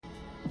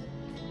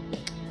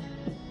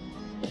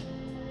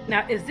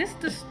Now, is this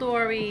the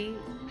story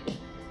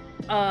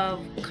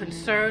of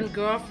concerned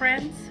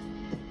girlfriends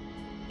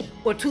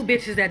or two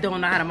bitches that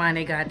don't know how to mind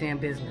their goddamn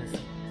business?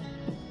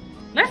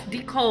 Let's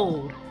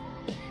decode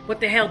what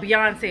the hell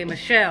Beyonce and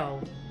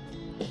Michelle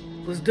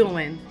was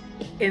doing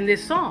in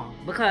this song,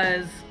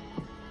 because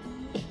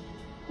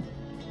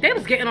they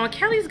was getting on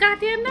Kelly's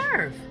goddamn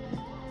nerve.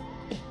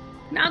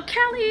 Now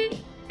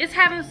Kelly is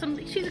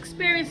she's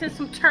experiencing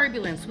some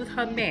turbulence with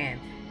her man,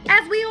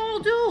 as we all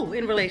do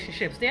in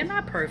relationships. They're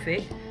not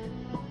perfect.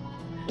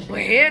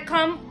 But here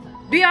come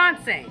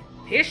Beyonce.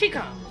 Here she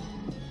comes.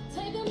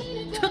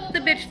 Took the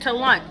bitch to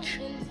lunch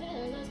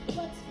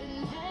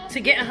to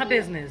get in her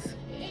business.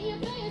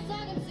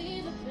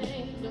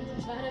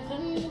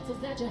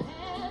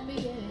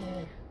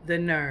 The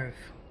nerve.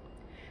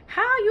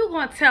 How you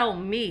gonna tell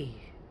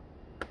me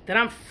that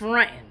I'm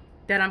fronting,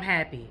 that I'm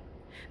happy?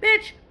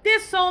 Bitch,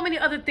 there's so many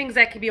other things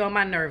that could be on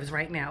my nerves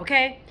right now,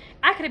 okay?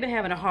 I could have been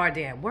having a hard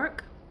day at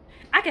work.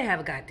 I could have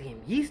a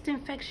goddamn yeast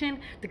infection.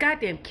 The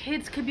goddamn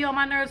kids could be on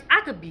my nerves.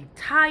 I could be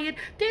tired.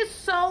 There's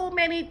so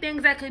many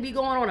things that could be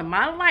going on in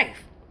my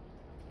life.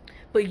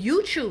 But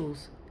you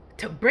choose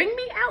to bring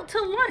me out to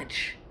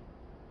lunch.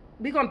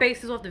 We're going to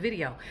base this off the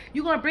video.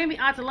 You're going to bring me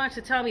out to lunch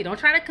to tell me, don't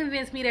try to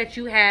convince me that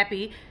you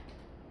happy.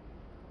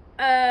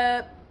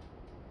 I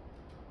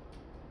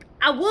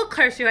will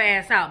curse your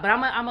ass out, but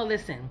I'm going to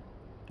listen.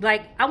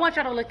 Like, I want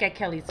y'all to look at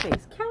Kelly's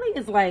face. Kelly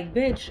is like,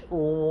 bitch,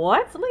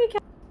 what? Look at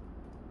Kelly.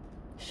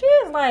 She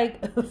is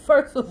like,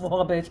 first of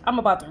all, bitch, I'm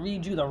about to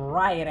read you the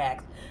riot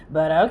act.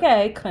 But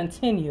okay,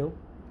 continue.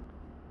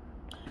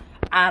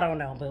 I don't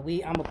know, but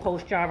I'm going to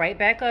post y'all right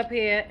back up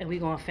here, and we're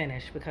going to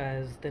finish,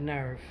 because the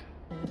nerve.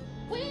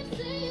 We've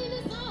seen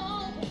this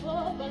all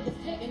before, but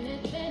it's taking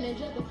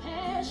advantage of the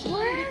passion.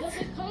 What?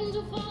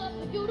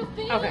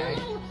 Okay.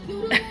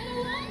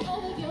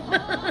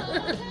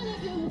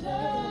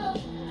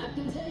 I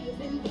can tell you've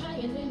been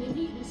crying and you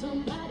need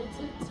somebody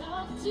to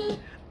talk to.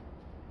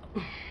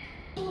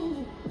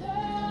 Ooh,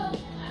 girl,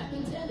 I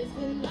can tell he's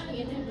been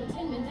lying and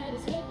pretending that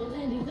he's faithful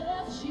and he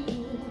loves you.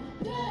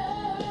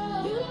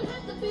 Girl, you don't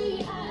have to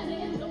be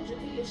hiding. Don't you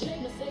be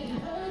ashamed to say he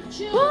hurt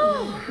you.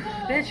 Woo,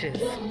 bitches.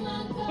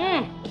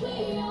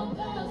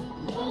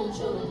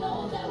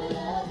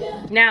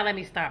 Now let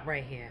me stop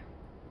right here.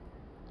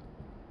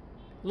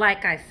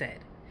 Like I said,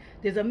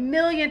 there's a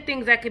million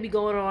things that could be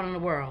going on in the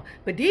world.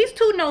 But these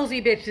two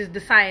nosy bitches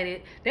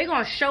decided they're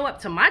going to show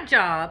up to my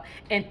job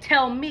and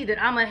tell me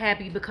that I'm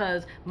unhappy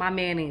because my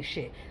man ain't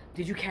shit.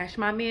 Did you catch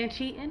my man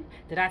cheating?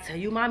 Did I tell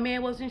you my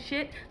man wasn't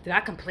shit? Did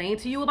I complain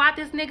to you about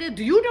this nigga?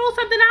 Do you know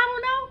something I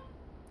don't know?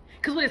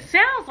 Because what it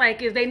sounds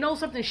like is they know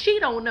something she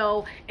don't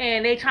know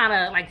and they trying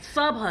to like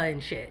sub her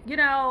and shit. You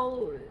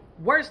know,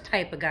 worst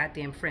type of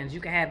goddamn friends you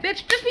can have.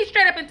 Bitch, just be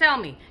straight up and tell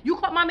me. You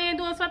caught my man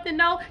doing something?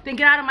 No? Then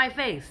get out of my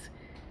face.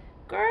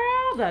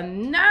 Girl, the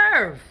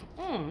nerve.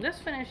 Let's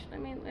finish.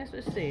 Let's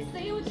just see.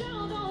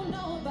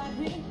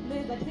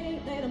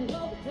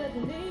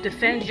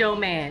 Defend your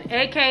man.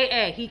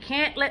 AKA, he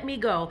can't let me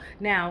go.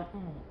 Now,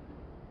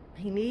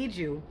 he needs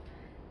you.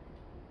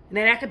 And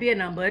then that could be a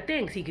number of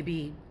things. He could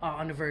be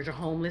on the verge of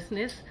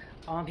homelessness.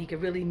 He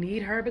could really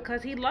need her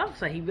because he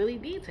loves her. He really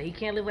needs her. He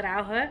can't live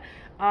without her.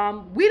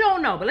 We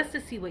don't know, but let's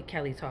just see what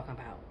Kelly's talking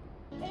about.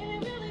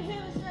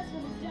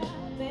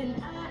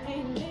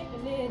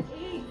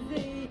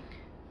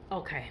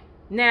 Okay,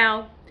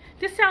 now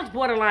this sounds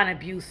borderline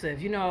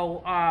abusive. You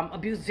know,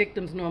 abuse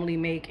victims normally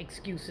make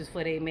excuses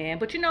for their man,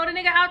 but you know, the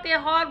nigga out there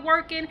hard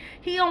working,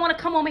 he don't want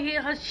to come home and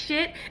hear her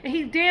shit, and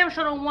he damn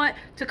sure don't want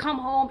to come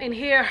home and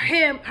hear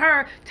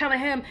her telling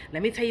him,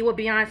 let me tell you what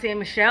Beyonce and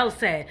Michelle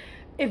said.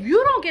 If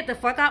you don't get the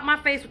fuck out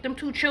my face with them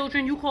two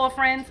children you call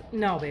friends,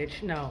 no,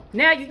 bitch, no.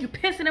 Now you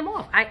pissing him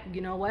off.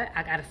 You know what?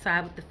 I gotta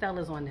side with the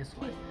fellas on this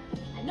one.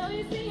 I know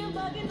you see him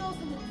bugging most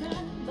of the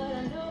time, but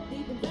I know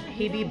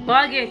he be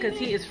bugging because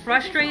he is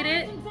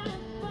frustrated.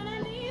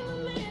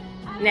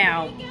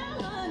 Now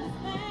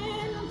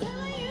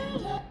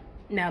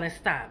let's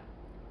stop.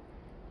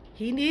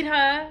 He need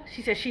her.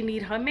 She said she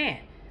need her man.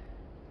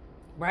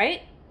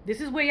 Right? This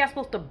is where y'all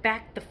supposed to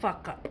back the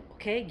fuck up.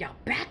 Okay? Y'all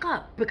back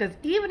up. Because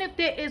even if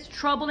there is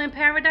trouble in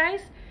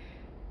paradise,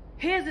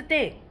 here's the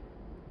thing.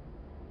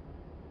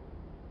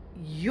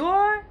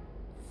 Your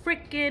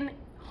freaking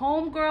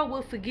homegirl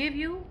will forgive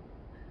you,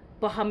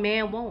 but her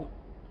man won't.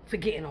 For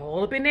getting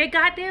all up in their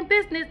goddamn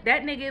business,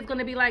 that nigga is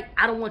gonna be like,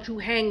 I don't want you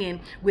hanging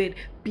with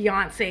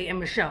Beyonce and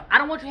Michelle. I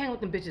don't want you hanging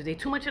with them bitches. They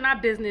too much in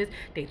our business.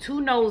 They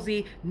too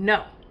nosy.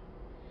 No.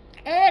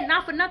 And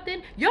not for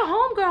nothing, your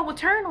homegirl will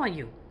turn on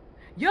you.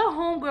 Your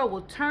homegirl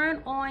will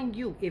turn on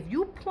you. If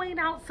you point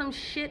out some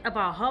shit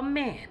about her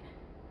man,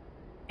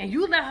 and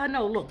you let her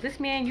know, look, this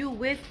man you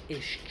with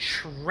is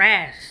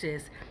trash,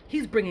 sis.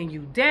 He's bringing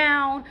you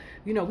down.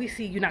 You know, we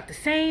see you're not the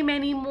same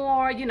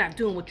anymore. You're not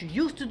doing what you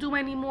used to do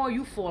anymore.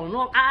 You falling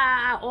off.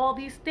 All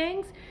these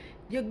things.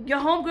 Your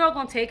homegirl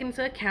gonna take it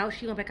into account.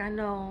 She gonna be like, I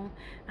know.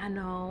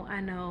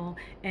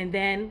 And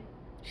then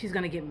she's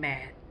gonna get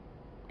mad.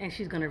 And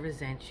she's gonna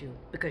resent you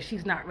because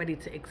she's not ready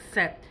to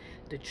accept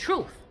the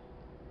truth.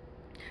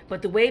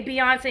 But the way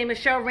Beyonce and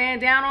Michelle ran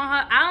down on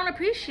her, I don't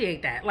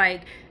appreciate that.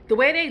 Like, the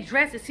way they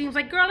dress, it seems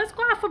like, girl, let's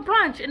go out for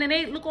brunch. And then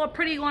they look all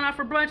pretty going out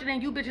for brunch, and then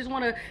you bitches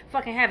want to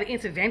fucking have an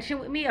intervention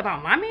with me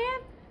about my man?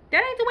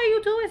 That ain't the way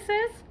you do it,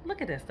 sis.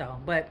 Look at this, though.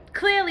 But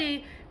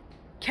clearly,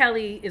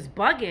 Kelly is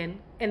bugging,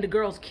 and the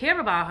girls care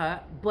about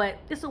her, but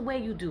it's the way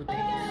you do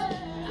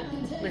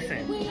things. Listen.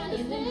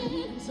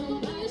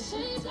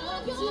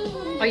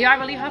 Are y'all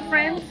really her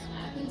friends?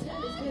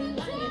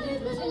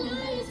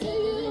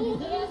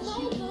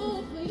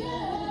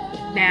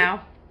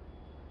 Now,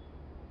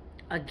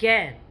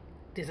 again,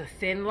 there's a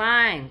thin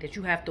line that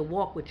you have to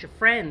walk with your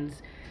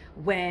friends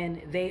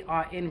when they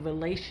are in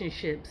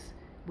relationships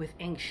with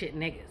ain't shit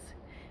niggas.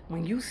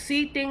 When you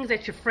see things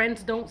that your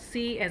friends don't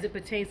see as it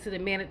pertains to the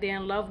man that they're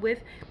in love with,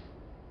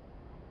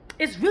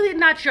 it's really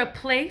not your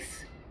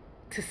place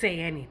to say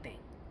anything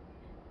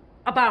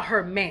about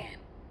her man.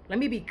 Let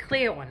me be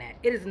clear on that.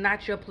 It is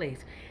not your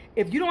place.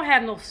 If you don't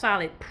have no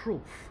solid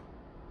proof,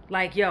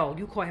 like, yo,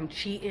 you call him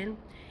cheating,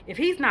 if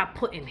he's not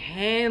putting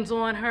hands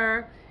on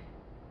her,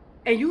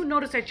 and you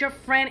notice that your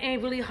friend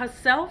ain't really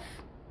herself,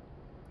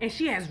 and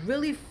she has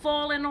really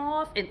fallen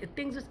off, and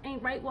things just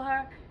ain't right with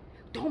her,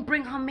 don't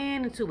bring her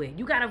man into it.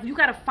 You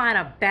gotta find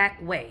a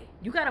back way.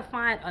 You gotta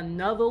find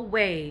another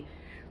way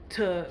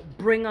to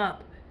bring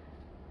up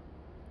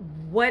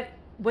what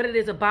it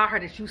is about her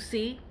that you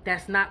see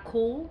that's not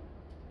cool,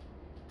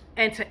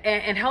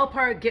 and help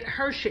her get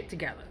her shit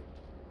together.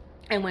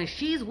 And when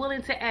she's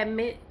willing to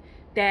admit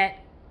that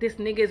this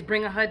nigga is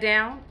bringing her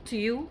down to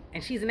you,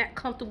 and she's in that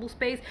comfortable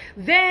space,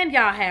 then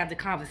y'all have the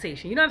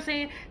conversation. You know what I'm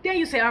saying? Then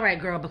you say, all right,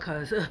 girl,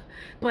 because...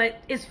 But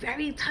it's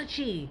very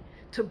touchy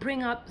to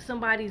bring up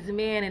somebody's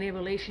man in a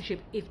relationship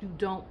if you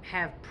don't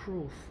have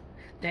proof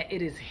that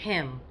it is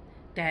him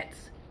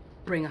that's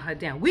bringing her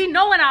down. We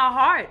know in our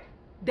heart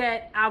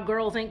that our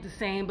girls ain't the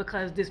same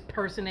because this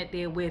person that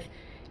they're with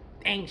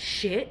ain't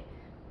shit.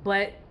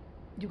 But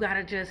you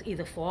gotta just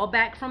either fall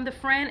back from the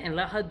friend and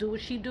let her do what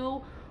she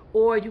do,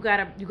 or you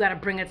gotta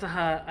bring it to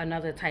her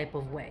another type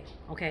of way.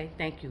 Okay?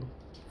 Thank you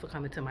for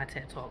coming to my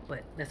TED Talk,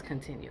 but let's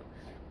continue.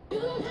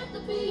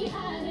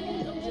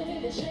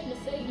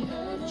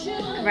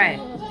 Right.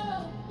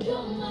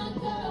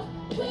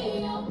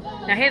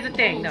 Now here's the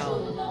thing,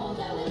 though.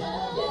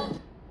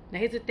 Now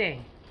here's the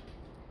thing.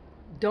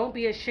 Don't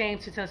be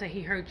ashamed to tell her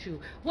he hurt you.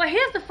 Well,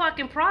 here's the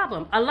fucking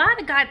problem. A lot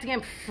of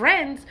goddamn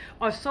friends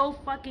are so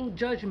fucking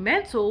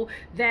judgmental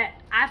that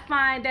I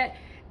find that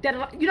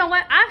you know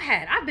what?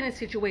 I've been in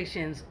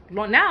situations.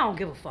 Now I don't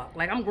give a fuck.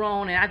 Like, I'm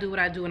grown and I do what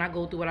I do and I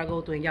go through what I go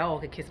through, and y'all all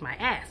could kiss my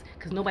ass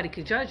because nobody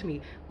could judge me.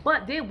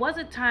 But there was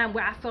a time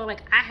where I felt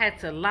like I had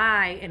to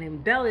lie and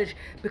embellish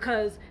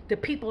because the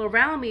people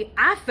around me,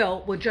 I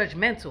felt, were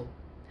judgmental.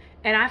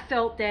 And I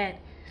felt that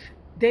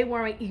they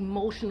weren't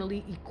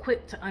emotionally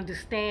equipped to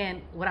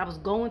understand what I was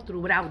going through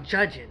without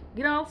judging.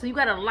 You know? So you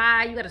gotta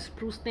lie, you gotta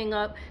spruce things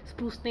up.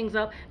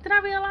 Then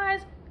I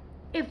realized,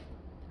 if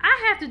I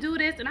have to do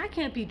this and I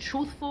can't be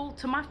truthful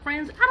to my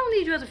friends, I don't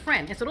need you as a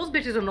friend. And so those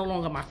bitches are no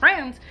longer my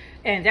friends,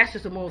 and that's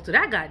just the moral to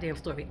that goddamn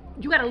story.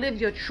 You gotta live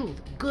your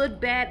truth. Good,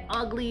 bad,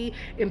 ugly,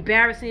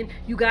 embarrassing.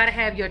 You gotta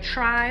have your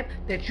tribe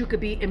that you could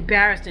be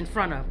embarrassed in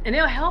front of, and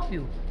they'll help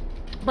you.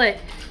 But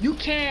you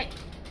can't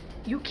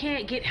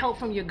get help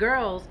from your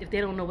girls if they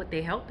don't know what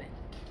they're helping.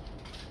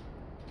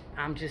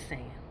 I'm just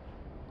saying.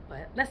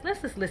 But let's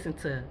just listen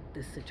to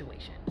this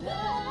situation.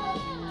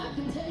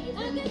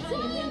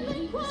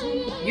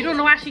 You don't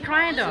know why she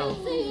crying though.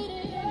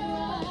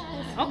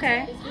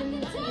 Okay.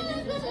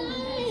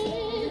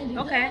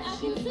 Okay.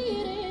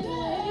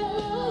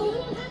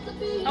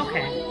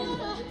 Okay.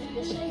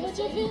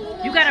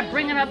 You gotta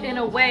bring it up in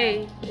a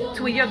way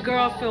to where your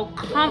girl feel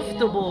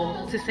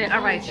comfortable to say,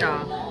 all right,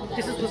 y'all,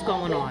 this is what's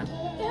going on.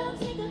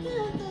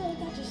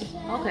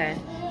 Okay.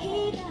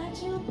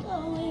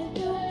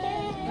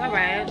 All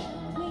right.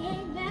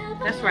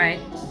 That's right.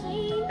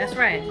 That's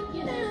right.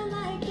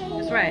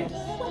 That's right.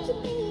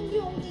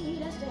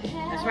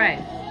 That's right.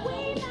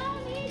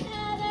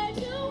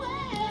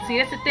 See,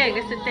 that's the thing.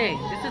 That's the thing.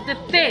 This is the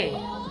thing.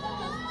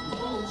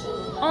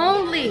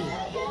 Only.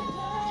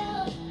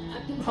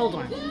 Hold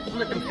on.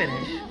 Let them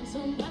finish.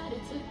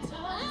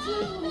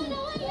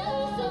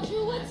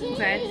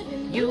 Okay.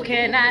 You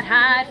cannot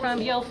hide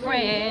from your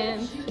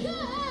friends.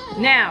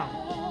 Now,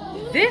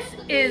 this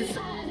is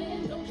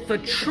for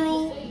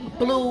true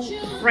blue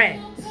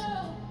friends.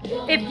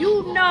 If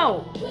you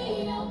know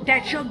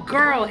that your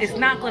girl is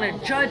not going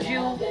to judge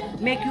you,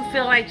 make you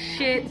feel like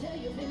shit,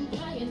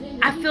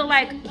 I feel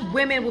like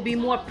women will be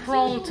more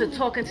prone to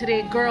talking to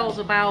their girls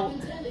about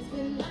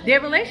their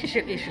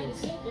relationship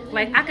issues.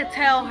 Like, I could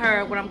tell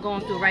her what I'm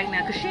going through right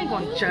now because she ain't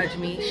going to judge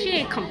me. She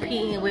ain't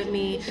competing with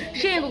me.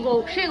 She ain't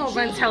going to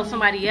run tell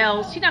somebody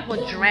else. She's not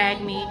going to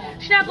drag me.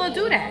 She's not going to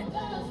do that.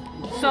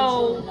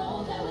 So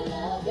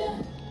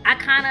I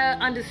kind of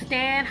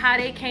understand how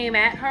they came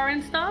at her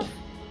and stuff.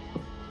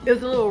 It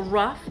was a little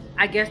rough.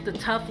 I guess the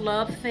tough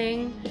love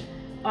thing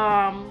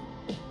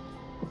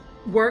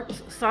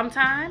works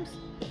sometimes,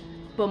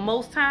 but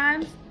most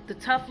times the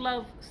tough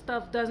love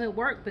stuff doesn't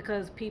work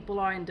because people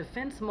are in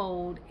defense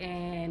mode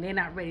and they're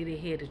not ready to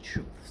hear the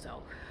truth.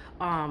 So,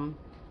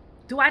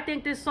 do I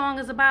think this song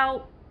is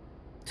about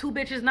two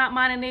bitches not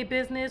minding their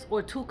business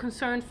or two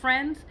concerned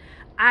friends?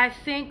 I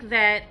think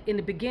that in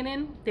the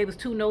beginning, they was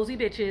two nosy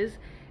bitches,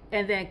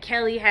 and then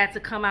Kelly had to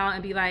come out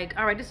and be like,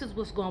 all right, this is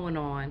what's going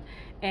on.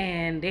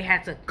 And they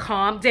had to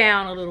calm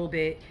down a little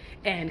bit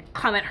and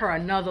come at her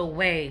another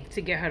way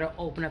to get her to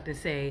open up and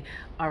say,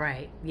 all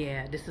right,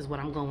 yeah, this is what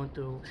I'm going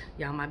through.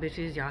 Y'all my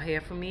bitches, y'all here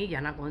for me.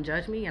 Y'all not going to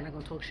judge me. Y'all not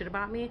going to talk shit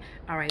about me.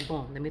 All right,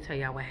 boom. Let me tell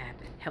y'all what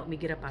happened. Help me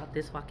get up out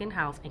this fucking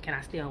house, and can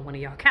I stay on one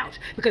of y'all couch?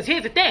 Because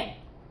here's the thing.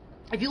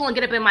 If you want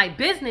to get up in my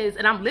business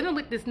and I'm living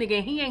with this nigga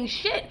and he ain't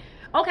shit,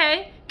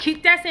 okay,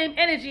 keep that same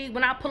energy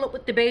when I pull up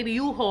with the baby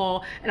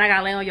U-Haul and I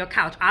gotta lay on your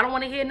couch. I don't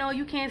want to hear, no,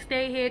 you can't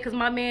stay here because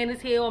my man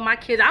is here or my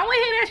kids. I don't want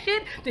to hear that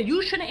shit. Then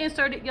you shouldn't have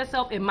inserted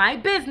yourself in my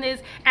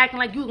business acting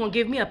like you were going to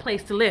give me a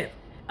place to live.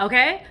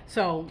 Okay?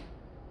 So,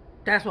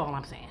 that's all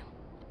I'm saying.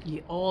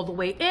 You all the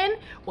way in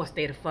or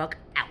stay the fuck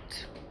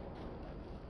out.